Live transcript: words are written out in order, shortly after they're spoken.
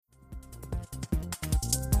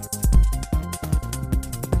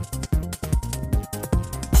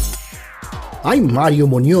I'm Mario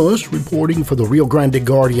Munoz, reporting for the Rio Grande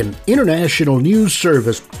Guardian International News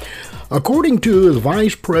Service. According to the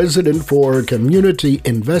Vice President for Community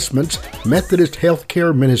Investments, Methodist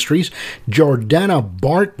Healthcare Ministries, Jordana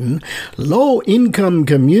Barton, low-income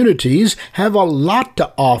communities have a lot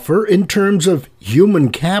to offer in terms of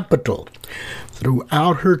human capital.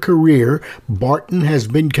 Throughout her career, Barton has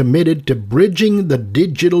been committed to bridging the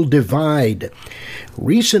digital divide.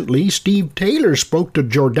 Recently, Steve Taylor spoke to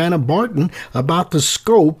Jordana Barton about the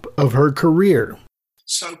scope of her career.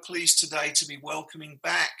 So pleased today to be welcoming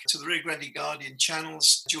back to the Rio Grande Guardian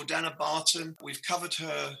channels, Jordana Barton. We've covered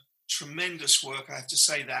her tremendous work, I have to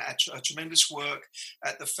say that, tremendous work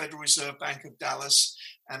at the Federal Reserve Bank of Dallas.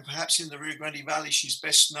 And perhaps in the Rio Grande Valley, she's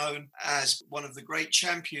best known as one of the great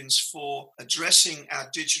champions for addressing our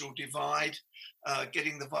digital divide,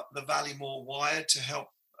 getting the valley more wired to help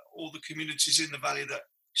all the communities in the valley that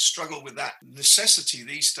struggle with that necessity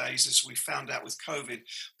these days, as we found out with COVID.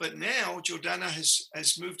 But now Jordana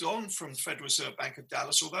has moved on from the Federal Reserve Bank of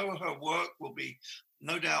Dallas, although her work will be,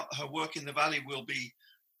 no doubt her work in the valley will be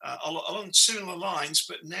along similar lines,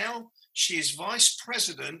 but now she is Vice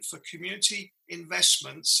President for Community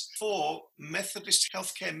Investments for Methodist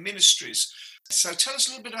Healthcare Ministries. So tell us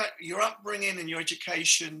a little bit about your upbringing and your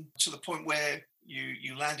education to the point where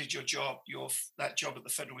you landed your job, that job at the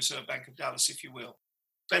Federal Reserve Bank of Dallas, if you will.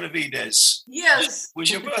 Benavides. Yes. Was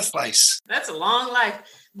your birthplace. That's a long life.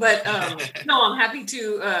 But no, I'm happy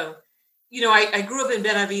to, I grew up in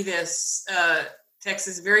Benavides,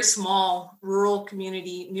 Texas, a very small rural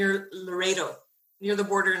community near Laredo, near the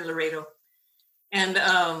border in Laredo. And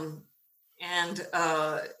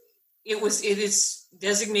it is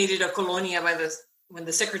designated a colonia when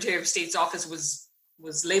the Secretary of State's office was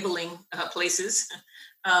labeling places.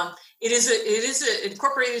 It is an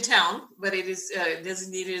incorporated town, but it is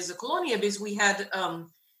designated as a colonia because we had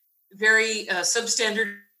very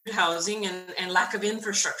substandard housing and lack of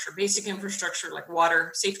infrastructure, basic infrastructure like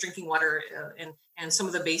water, safe drinking water, and some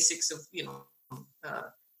of the basics of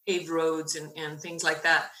paved roads and things like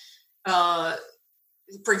that.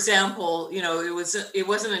 For example, it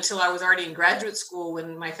wasn't until I was already in graduate school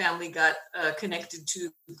when my family got connected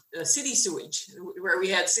to city sewage, where we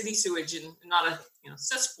had city sewage and not a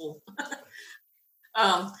cesspool.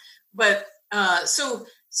 I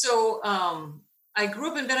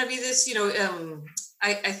grew up in Benavides.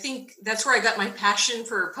 I think that's where I got my passion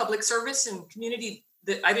for public service and community.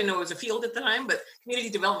 That I didn't know it was a field at the time, but community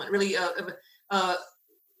development really.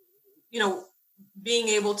 Being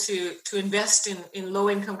able to invest in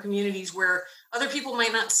low-income communities where other people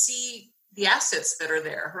might not see the assets that are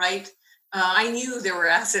there, right? I knew there were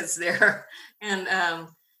assets there. And,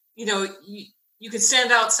 you could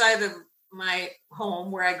stand outside of my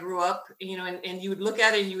home where I grew up, and you would look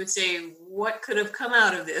at it and you would say, what could have come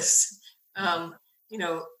out of this?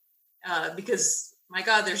 Because, my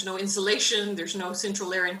God, there's no insulation, there's no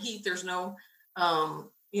central air and heat, there's no,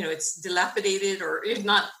 it's dilapidated or it's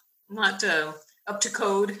not up to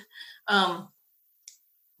code,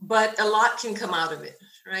 but a lot can come out of it,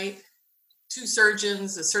 right? 2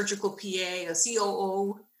 surgeons, a surgical PA, a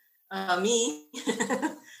COO, me,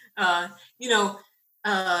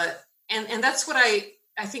 and that's what I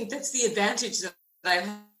think that's the advantage that I've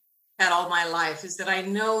had all my life, is that I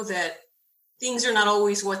know that things are not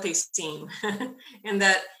always what they seem, and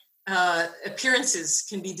that appearances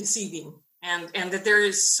can be deceiving, and that there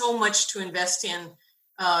is so much to invest in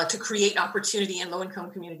to create opportunity in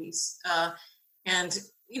low-income communities.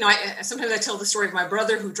 Sometimes I tell the story of my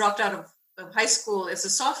brother who dropped out of high school as a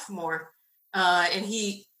sophomore, and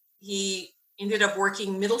he ended up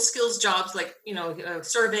working middle skills jobs like,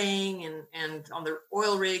 surveying and on the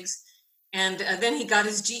oil rigs. And then he got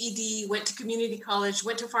his GED, went to community college,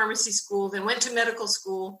 went to pharmacy school, then went to medical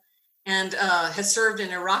school, and has served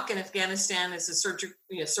in Iraq and Afghanistan as a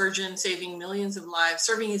surgeon, saving millions of lives,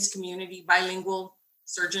 serving his community, bilingual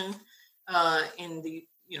surgeon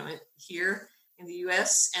here in the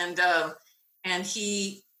U.S. And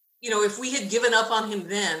he, if we had given up on him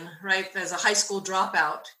then, right, as a high school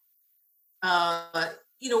dropout,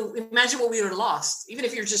 imagine what we would have lost. Even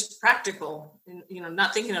if you're just practical,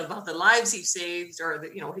 not thinking about the lives he saved or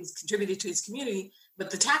he's contributed to his community,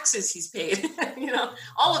 but the taxes he's paid,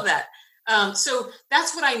 all of that. So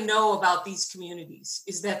that's what I know about these communities,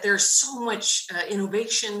 is that there's so much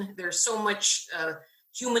innovation, there's so much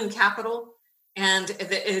human capital, and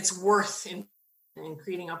it's worth in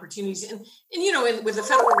creating opportunities. And with the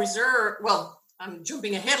Federal Reserve, well, I'm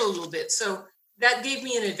jumping ahead a little bit. So that gave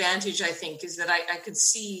me an advantage, I think, is that I could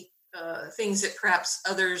see things that perhaps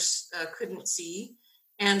others couldn't see.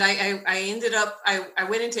 And I ended up, I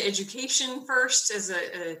went into education first as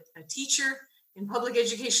a teacher, in public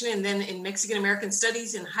education and then in Mexican American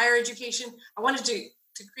studies in higher education. I wanted to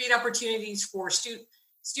create opportunities for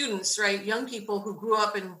students, right? Young people who grew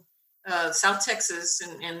up in South Texas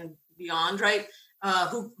and beyond, right?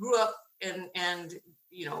 Who grew up and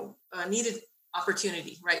needed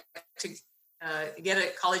opportunity, right? To get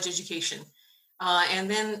a college education. And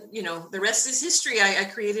then, the rest is history. I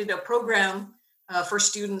created a program for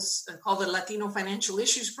students called the Latino Financial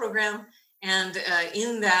Issues Program. And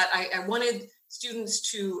in that, I wanted students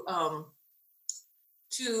to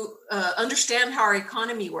understand how our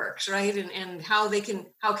economy works, right? And how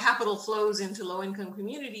capital flows into low-income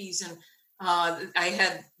communities. And I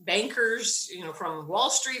had bankers, from Wall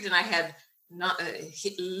Street, and I had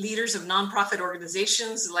leaders of nonprofit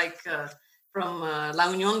organizations like from La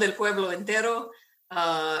Unión del Pueblo Entero,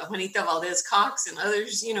 Juanita Valdez Cox and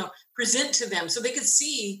others, present to them so they could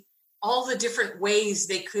see all the different ways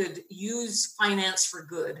they could use finance for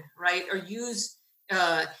good, right? Or use,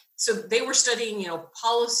 so they were studying,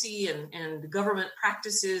 policy and government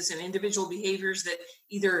practices and individual behaviors that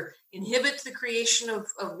either inhibit the creation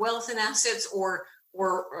of wealth and assets or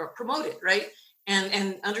promote it, right?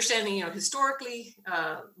 And understanding, historically,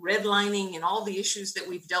 redlining and all the issues that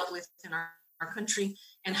we've dealt with in our country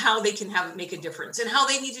and how they can make a difference and how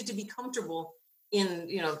they needed to be comfortable in,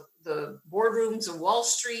 the boardrooms of Wall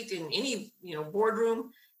Street, in any,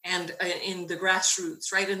 boardroom and in the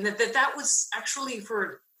grassroots, right? And that was actually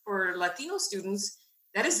for Latino students,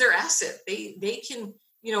 that is their asset. They can,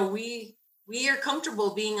 we are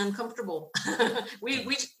comfortable being uncomfortable. we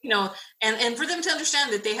and for them to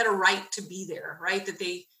understand that they had a right to be there, right? That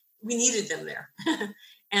we needed them there,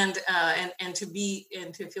 and to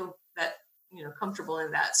feel that comfortable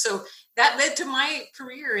in that. So that led to my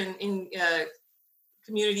career in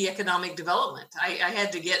community economic development. I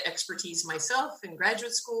had to get expertise myself in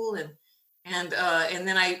graduate school, and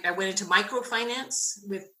then I went into microfinance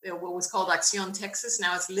with what was called Acción Texas.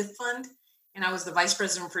 Now it's Lift Fund. And I was the vice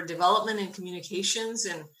president for development and communications,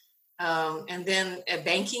 and then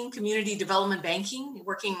banking, community development banking,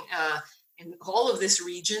 working in all of this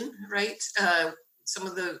region, right? Some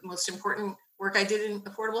of the most important work I did in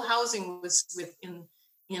affordable housing was in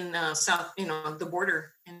South, the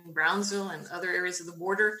border in Brownsville and other areas of the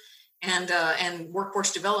border, and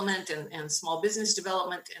workforce development and small business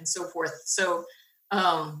development and so forth. So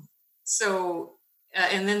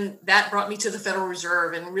and then that brought me to the Federal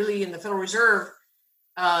Reserve, and really in the Federal Reserve,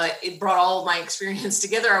 it brought all my experience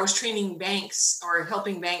together. I was training banks or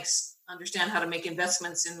helping banks understand how to make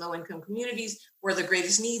investments in low-income communities where the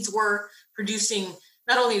greatest needs were, producing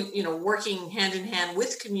not only, working hand in hand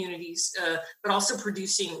with communities, but also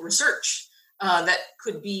producing research that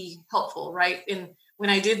could be helpful, right? And when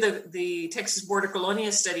I did the Texas Border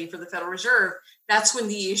Colonia study for the Federal Reserve, that's when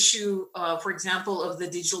the issue, for example, of the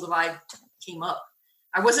digital divide came up.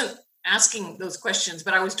 I wasn't asking those questions,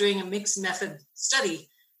 but I was doing a mixed method study,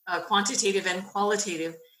 quantitative and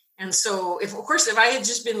qualitative. And so if I had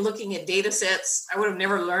just been looking at data sets, I would have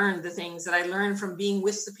never learned the things that I learned from being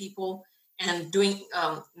with the people and doing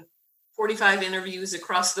 45 interviews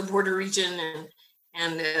across the border region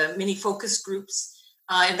and many focus groups.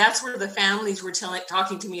 And that's where the families were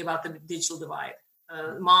talking to me about the digital divide.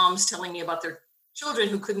 Moms telling me about their children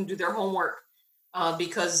who couldn't do their homework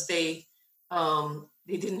because they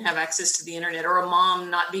didn't have access to the internet, or a mom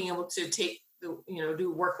not being able to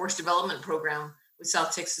do workforce development program with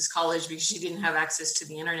South Texas College because she didn't have access to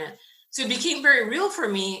the internet. So it became very real for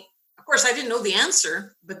me. Of course, I didn't know the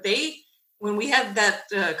answer, but when we had that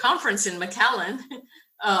conference in McAllen,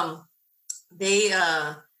 the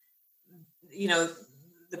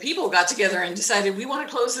people got together and decided we want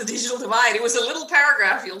to close the digital divide. It was a little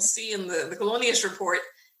paragraph you'll see in the Colonias report,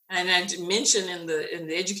 and I mentioned in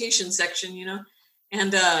the education section,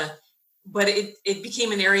 but it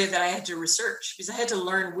became an area that I had to research because I had to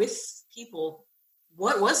learn with people,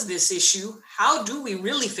 what was this issue? How do we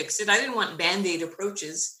really fix it? I didn't want Band-Aid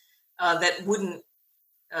approaches that wouldn't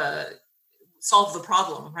solve the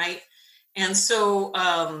problem, right? And so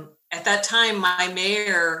at that time, my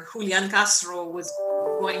mayor, Julian Castro, was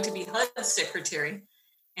going to be HUD's secretary,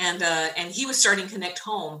 and he was starting Connect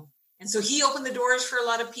Home. And so he opened the doors for a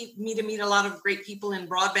lot of me to meet a lot of great people in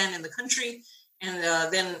broadband in the country. And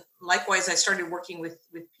then likewise, I started working with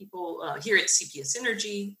people here at CPS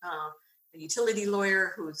Energy, a utility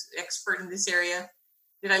lawyer who's expert in this area.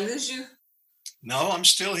 Did I lose you? No, I'm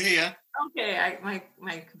still here. Okay, my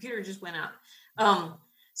computer just went out. And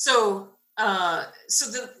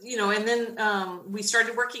then we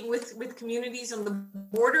started working with communities on the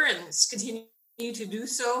border and continue to do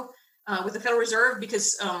so with the Federal Reserve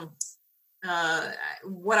because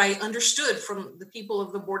what I understood from the people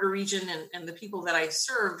of the border region and the people that I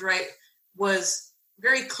served, right, was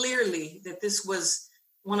very clearly that this was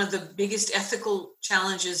one of the biggest ethical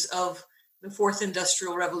challenges of the fourth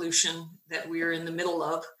industrial revolution that we're in the middle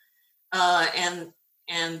of, and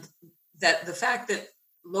that the fact that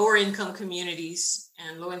lower income communities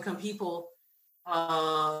and low income people,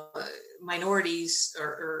 minorities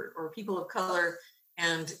or people of color,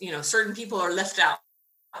 and certain people are left out,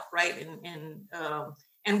 right,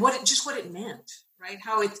 and what it meant, right,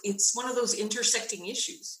 how it's one of those intersecting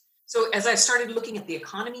issues. So as I started looking at the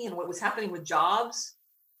economy and what was happening with jobs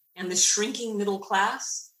and the shrinking middle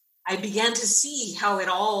class, I began to see how it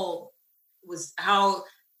all was, how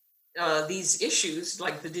these issues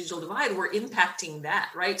like the digital divide were impacting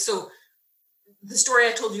that, right? So the story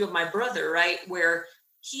I told you of my brother, right, where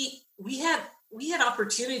we had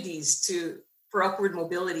opportunities for upward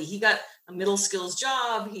mobility. He got a middle skills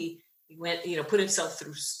job. He went, put himself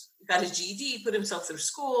through, got his GED, put himself through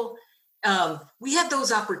school. We had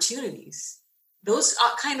those opportunities. Those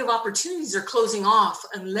kind of opportunities are closing off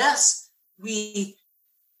unless we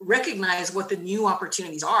recognize what the new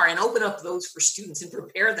opportunities are and open up those for students and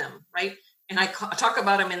prepare them, right? And I talk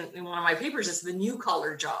about them in one of my papers as the new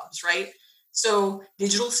collar jobs, right? So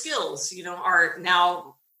digital skills, are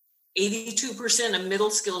now 82% of middle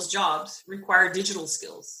skills jobs require digital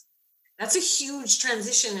skills. That's a huge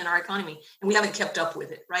transition in our economy, and we haven't kept up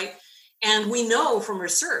with it, right? And we know from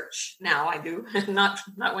research, now I do, not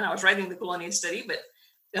when I was writing the Colonia study, but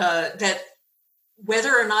that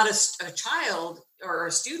whether or not a child or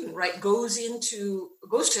a student, right, goes to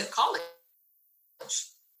college,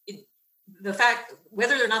 the fact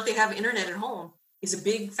whether or not they have internet at home is a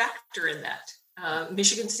big factor in that.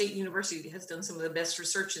 Michigan State University has done some of the best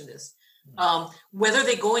research in this. Whether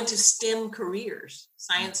they go into STEM careers,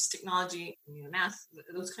 science, technology, math,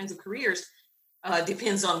 those kinds of careers,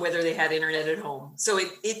 depends on whether they had internet at home. So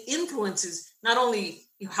it influences not only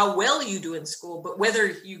how well you do in school, but whether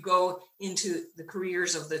you go into the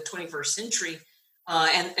careers of the 21st century.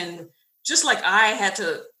 And just like I had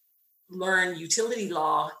to learn utility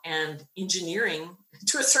law and engineering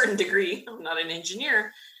to a certain degree, I'm not an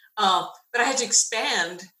engineer, but I had to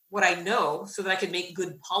expand what I know so that I could make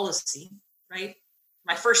good policy, right?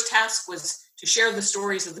 My first task was to share the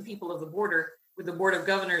stories of the people of the border with the Board of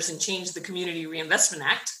Governors and change the Community Reinvestment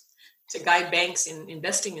Act to guide banks in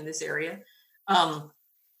investing in this area.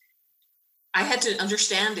 I had to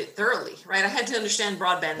understand it thoroughly, right? I had to understand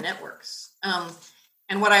broadband networks.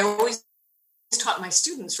 And what I always taught my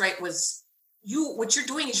students, right, was what you're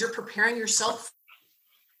doing is you're preparing yourself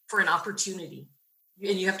for an opportunity,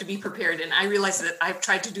 and you have to be prepared. And I realized that I've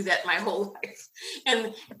tried to do that my whole life.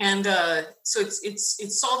 And so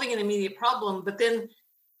it's solving an immediate problem. But then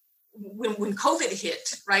when COVID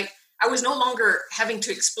hit, right, I was no longer having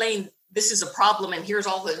to explain this is a problem and here's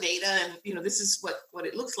all the data and this is what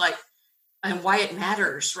it looks like and why it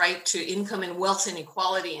matters, right, to income and wealth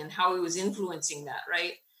inequality and how it was influencing that,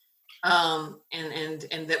 right,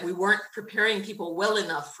 and that we weren't preparing people well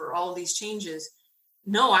enough for all these changes.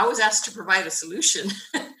 No, I was asked to provide a solution.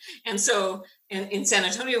 And so in San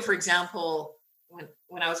Antonio, for example,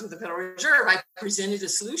 when I was with the Federal Reserve, I presented a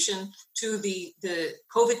solution to the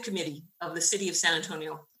COVID committee of the city of San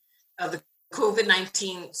Antonio, of the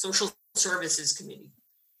COVID-19 Social Services Committee.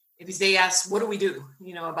 Because they asked, what do we do,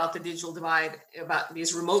 about the digital divide, about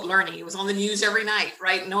this remote learning? It was on the news every night,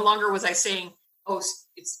 right? No longer was I saying,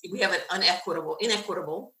 we have an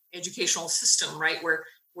inequitable educational system, right?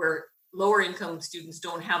 Where lower income students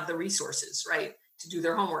don't have the resources, right, to do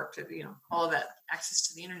their homework, to, all of that, access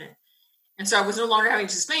to the internet. And so I was no longer having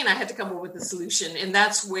to explain, I had to come up with a solution. And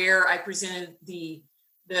that's where I presented the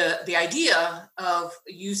idea of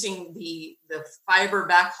using the fiber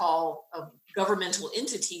backhaul of governmental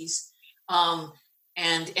entities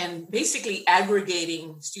and basically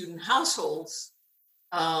aggregating student households,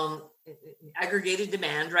 aggregated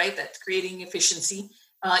demand, right? That's creating efficiency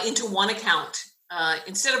into one account.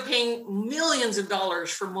 Instead of paying millions of dollars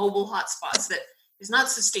for mobile hotspots that is not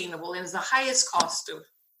sustainable and is the highest cost of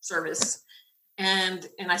service. And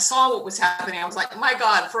I saw what was happening. I was like, my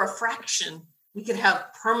God, for a fraction, we could have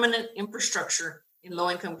permanent infrastructure in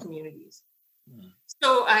low-income communities.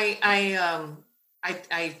 So I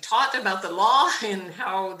taught about the law and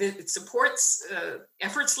how it supports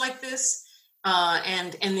efforts like this.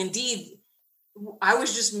 And indeed, I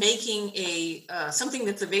was just making something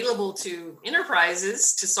that's available to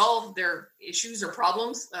enterprises to solve their issues or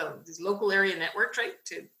problems, these local area networks, right,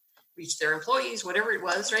 to reach their employees, whatever it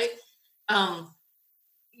was, right?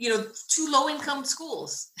 two low-income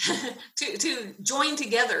schools to join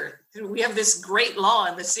together. We have this great law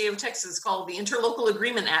in the state of Texas called the Interlocal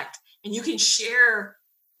Agreement Act, and you can share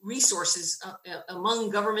resources among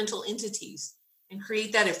governmental entities and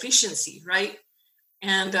create that efficiency, right?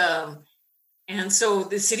 And so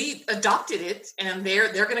the city adopted it, and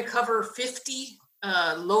they're going to cover 50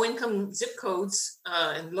 low-income zip codes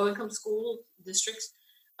and low-income school districts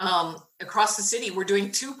across the city. We're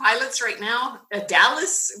doing 2 pilots right now.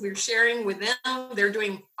 Dallas, we're sharing with them. They're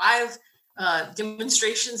doing 5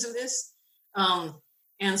 demonstrations of this.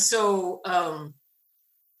 And so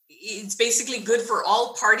it's basically good for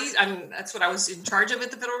all parties. I mean, that's what I was in charge of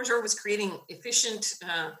at the Federal Reserve, was creating efficient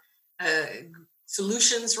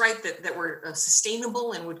solutions, right, that were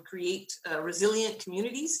sustainable and would create resilient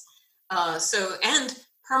communities. And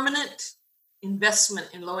permanent investment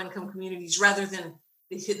in low-income communities rather than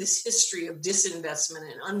this history of disinvestment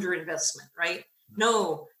and underinvestment, right?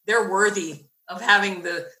 No, they're worthy of having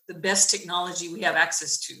the best technology we have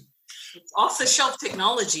access to. It's off-the-shelf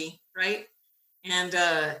technology, right? And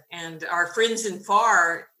our friends in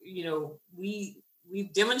FAR,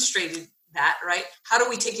 we've demonstrated that, right? How do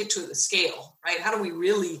we take it to the scale, right? How do we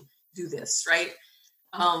really do this, right?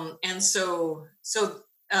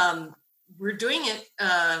 We're doing it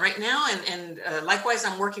right now, and likewise,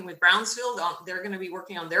 I'm working with Brownsville. They're going to be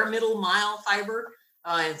working on their middle mile fiber,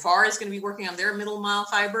 and FAR is going to be working on their middle mile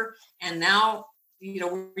fiber. And now, we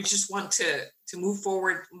just want to move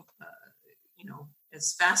forward,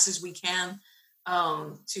 as fast as we can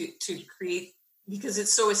to create, because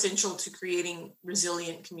it's so essential to creating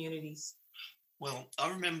resilient communities. Well, I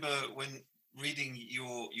remember when reading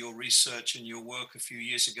your research and your work a few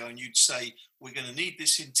years ago, and you'd say, we're going to need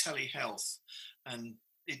this in telehealth. And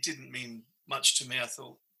it didn't mean much to me. I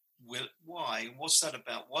thought, well, why? What's that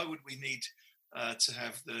about? Why would we need to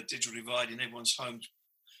have the digital divide in everyone's home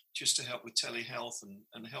just to help with telehealth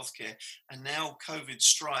and healthcare? And now COVID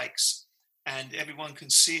strikes and everyone can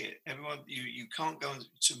see it. You can't go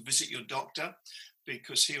to visit your doctor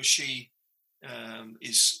because he or she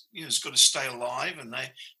has got to stay alive, and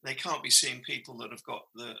they can't be seeing people that have got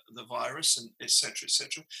the virus, and et cetera, et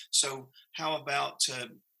cetera. So how about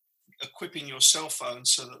equipping your cell phone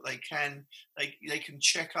so that they can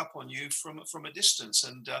check up on you from a distance,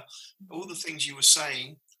 and all the things you were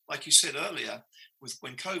saying, like you said earlier,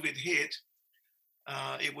 when COVID hit,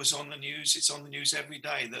 it was on the news. It's on the news every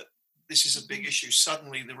day that this is a big issue.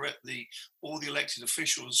 Suddenly, all the elected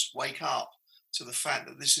officials wake up to the fact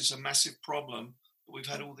that this is a massive problem that we've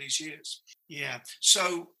had all these years. Yeah.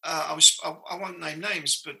 So I won't name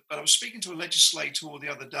names, but I was speaking to a legislator the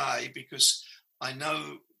other day, because I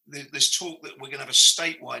know there's talk that we're going to have a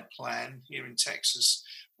statewide plan here in Texas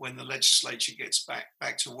when the legislature gets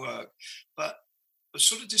back to work. But I was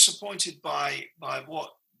sort of disappointed by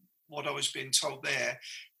what I was being told there.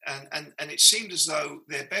 And it seemed as though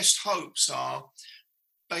their best hopes are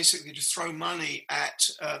basically to throw money at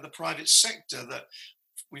the private sector. That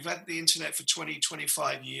we've had the internet for 20,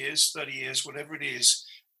 25 years, 30 years, whatever it is,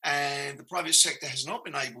 and the private sector has not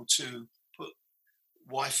been able to put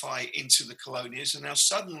Wi-Fi into the colonias. And now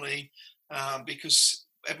suddenly, because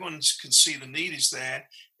everyone can see the need is there,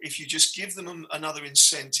 if you just give them another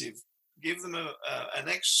incentive, give them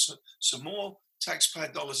some more taxpayer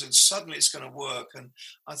dollars, and suddenly it's going to work. And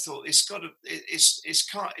I thought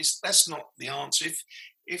that's not the answer.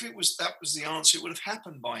 If that was the answer, it would have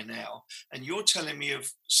happened by now. And you're telling me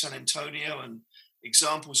of San Antonio and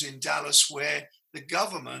examples in Dallas where the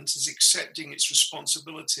government is accepting its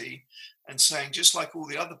responsibility and saying, just like all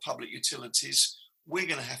the other public utilities, we're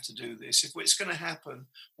going to have to do this. If it's going to happen,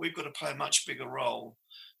 we've got to play a much bigger role.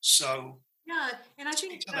 So yeah, and I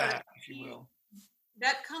think to that, if you will,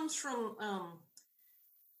 that comes from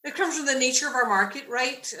the nature of our market,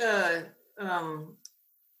 right?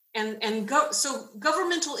 So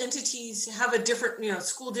governmental entities have a different,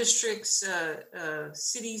 school districts,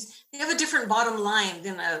 cities, they have a different bottom line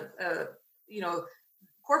than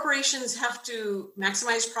corporations have to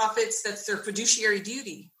maximize profits. That's their fiduciary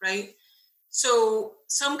duty, right? So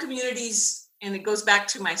some communities, and it goes back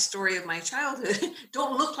to my story of my childhood,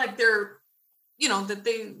 don't look like they're,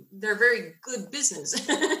 they're very good business.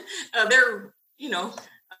 They're,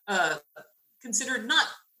 considered not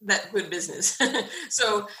that good business.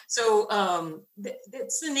 So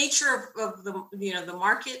it's the nature of the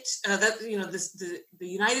market. The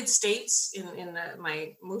United States in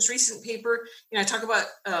my most recent paper, I talk about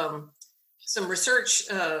some research,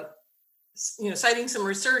 citing some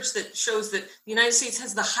research that shows that the United States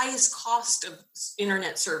has the highest cost of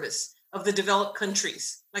internet service of the developed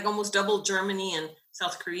countries, like almost double Germany and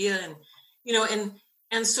South Korea, and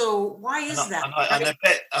And so why is that?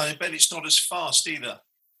 I bet it's not as fast either.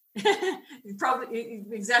 Probably,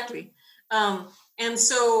 exactly. And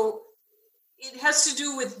so it has to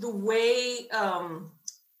do with the way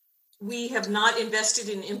we have not invested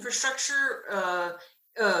in infrastructure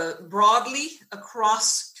broadly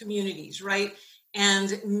across communities, right?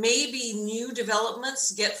 And maybe new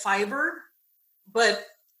developments get fiber, but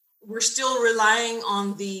we're still relying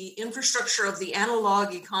on the infrastructure of the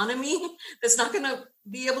analog economy that's not going to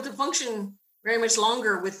be able to function very much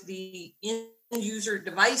longer with the end-user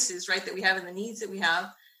devices, right, that we have and the needs that we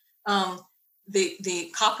have.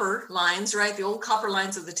 The copper lines, right, the old copper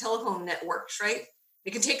lines of the telephone networks, right,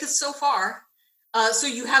 they can take us so far. So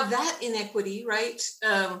you have that inequity, right?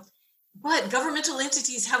 But governmental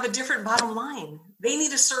entities have a different bottom line. They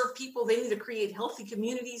need to serve people. They need to create healthy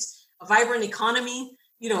communities, a vibrant economy,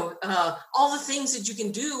 all the things that you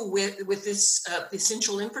can do with this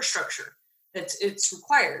essential infrastructure it's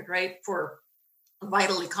required, right, for a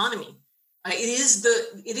vital economy. It is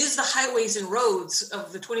the highways and roads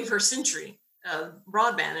of the 21st century,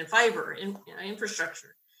 broadband and fiber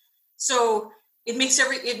infrastructure. So it makes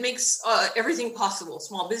everything possible.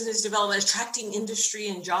 Small business development, attracting industry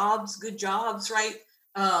and jobs, good jobs, right?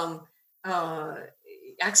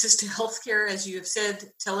 Access to healthcare, as you have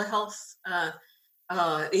said, telehealth.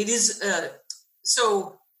 It is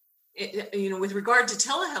so. With regard to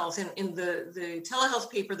telehealth, in the telehealth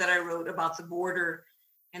paper that I wrote about the border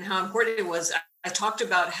and how important it was, I talked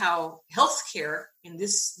about how healthcare in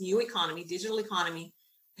this new economy, digital economy,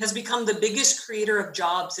 has become the biggest creator of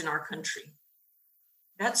jobs in our country.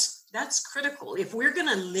 That's critical. If we're going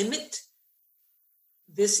to limit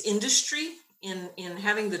this industry in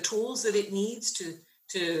having the tools that it needs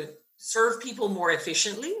to serve people more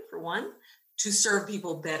efficiently, for one, to serve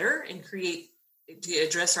people better and to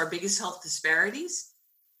address our biggest health disparities,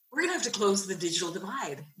 we're going to have to close the digital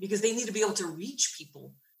divide because they need to be able to reach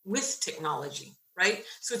people with technology, right?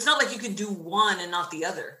 So it's not like you can do one and not the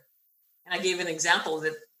other. And I gave an example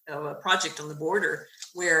of a project on the border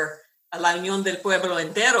where La Unión del Pueblo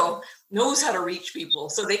Entero knows how to reach people.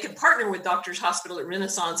 So they could partner with Doctors Hospital at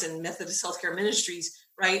Renaissance and Methodist Healthcare Ministries,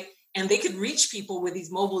 right? And they could reach people with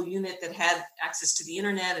these mobile unit that had access to the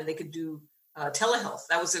internet, and they could do telehealth.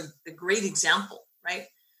 That was a great example, right?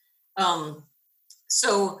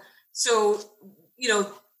 So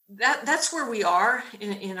that's where we are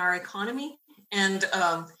in our economy, and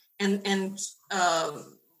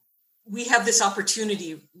we have this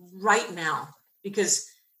opportunity right now because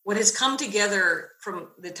what has come together from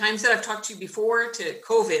the times that I've talked to you before to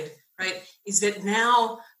COVID, right, is that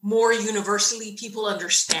now more universally people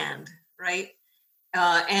understand, right,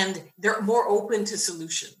 and they're more open to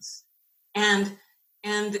solutions. And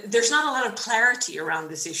there's not a lot of clarity around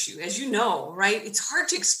this issue, as you know, right? It's hard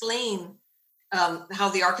to explain how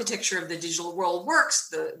the architecture of the digital world works,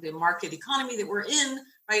 the market economy that we're in,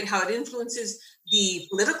 right? How it influences the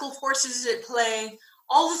political forces at play,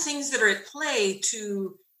 all the things that are at play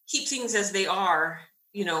to keep things as they are,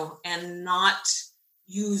 and not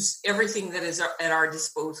use everything that is at our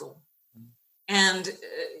disposal. And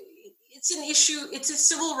it's an issue, it's a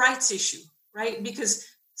civil rights issue, right? Because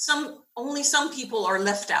only some people are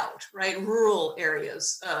left out, right? Rural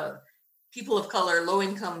areas, people of color,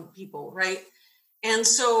 low-income people, right? And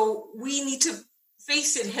so we need to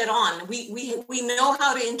face it head on. We know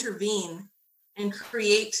how to intervene and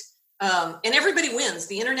create, and everybody wins.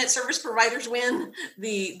 The internet service providers win,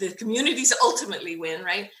 the communities ultimately win,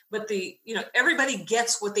 right? But everybody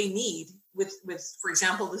gets what they need with, for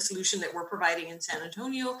example, the solution that we're providing in San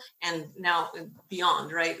Antonio and now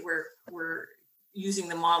beyond, right? We're using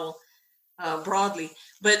the model broadly,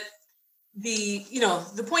 but the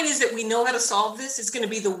point is that we know how to solve this. It's going to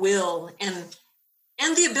be the will and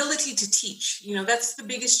the ability to teach. That's the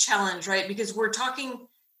biggest challenge, right? Because we're talking,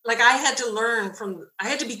 like I had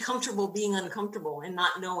to be comfortable being uncomfortable and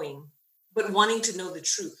not knowing, but wanting to know the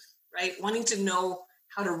truth, right? Wanting to know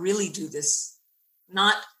how to really do this,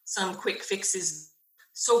 not some quick fixes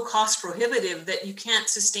so cost prohibitive that you can't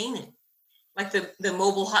sustain it. Like the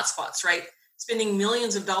mobile hotspots, right? Spending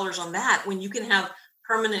millions of dollars on that when you can have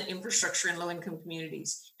permanent infrastructure in low-income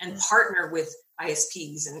communities and partner with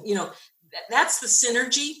ISPs. And, that's the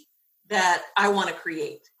synergy that I want to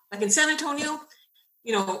create. Like in San Antonio,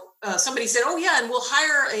 somebody said, oh yeah, and we'll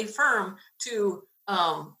hire a firm to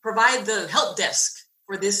provide the help desk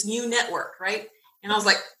for this new network, right? And I was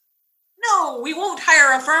like, no, we won't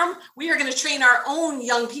hire a firm. We are going to train our own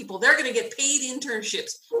young people. They're going to get paid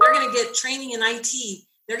internships. They're going to get training in IT.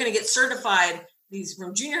 They're going to get certified, these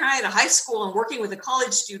from junior high to high school and working with the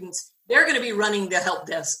college students. They're going to be running the help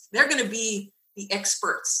desk. They're going to be the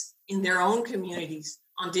experts in their own communities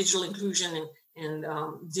on digital inclusion and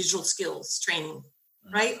digital skills training,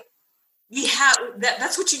 right? We have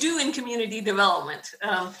that's what you do in community development,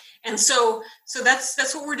 and so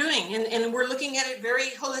that's what we're doing, and we're looking at it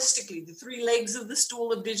very holistically, the three legs of the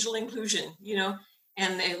stool of digital inclusion,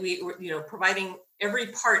 and we're providing every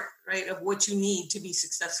part, right, of what you need to be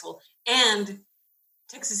successful. And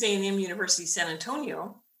Texas A&M University San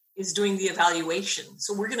Antonio is doing the evaluation,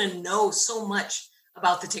 so we're going to know so much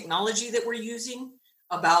about the technology that we're using,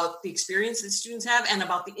 about the experience that students have, and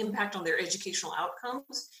about the impact on their educational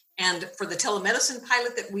outcomes. And for the telemedicine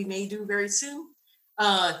pilot that we may do very soon,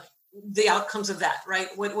 the outcomes of that, right?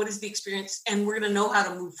 What is the experience? And we're going to know how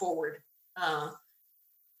to move forward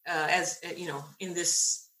as in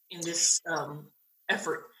this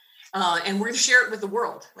effort. And we're going to share it with the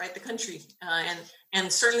world, right? The country,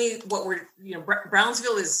 and certainly what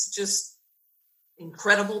Brownsville is just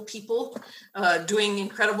incredible people doing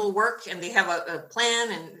incredible work, and they have a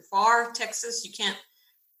plan. And FAR, Texas, you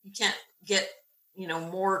can't get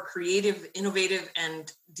more creative, innovative,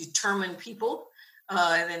 and determined people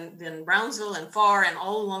than Brownsville and FAR and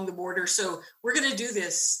all along the border. So we're going to do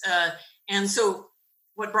this. And so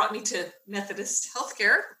what brought me to Methodist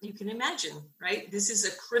Healthcare, you can imagine, right? This is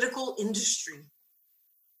a critical industry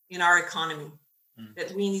in our economy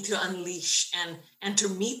that we need to unleash and to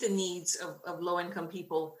meet the needs of low-income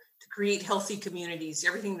people, to create healthy communities,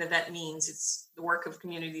 everything that means. It's the work of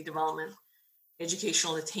community development,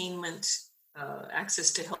 educational attainment,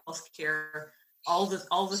 access to health care, all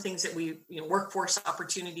the things that we, workforce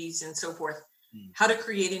opportunities and so forth, how to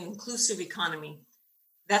create an inclusive economy.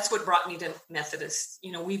 That's what brought me to Methodist.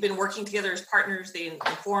 We've been working together as partners. They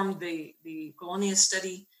informed the Colonia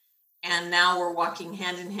study, and now we're walking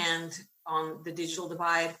hand in hand on the digital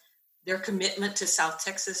divide. Their commitment to South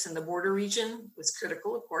Texas and the border region was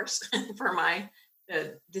critical, of course, for my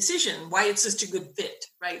decision, why it's such a good fit,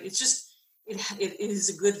 right? It's just, it is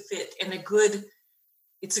a good fit and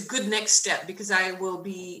it's a good next step, because I'll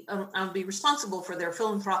be responsible for their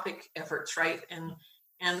philanthropic efforts, right? And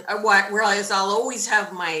whereas I'll always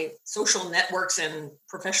have my social networks and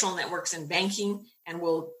professional networks in banking, and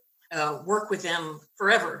will work with them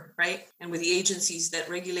forever, right? And with the agencies that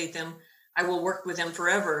regulate them, I will work with them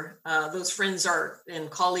forever. Those friends and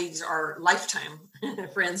colleagues are lifetime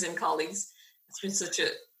friends and colleagues. It's been such a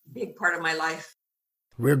big part of my life.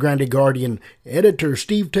 Rio Grande Guardian editor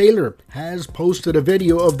Steve Taylor has posted a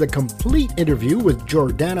video of the complete interview with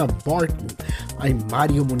Jordana Barton. I'm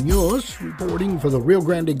Mario Munoz, reporting for the Rio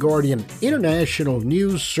Grande Guardian International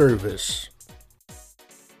News Service.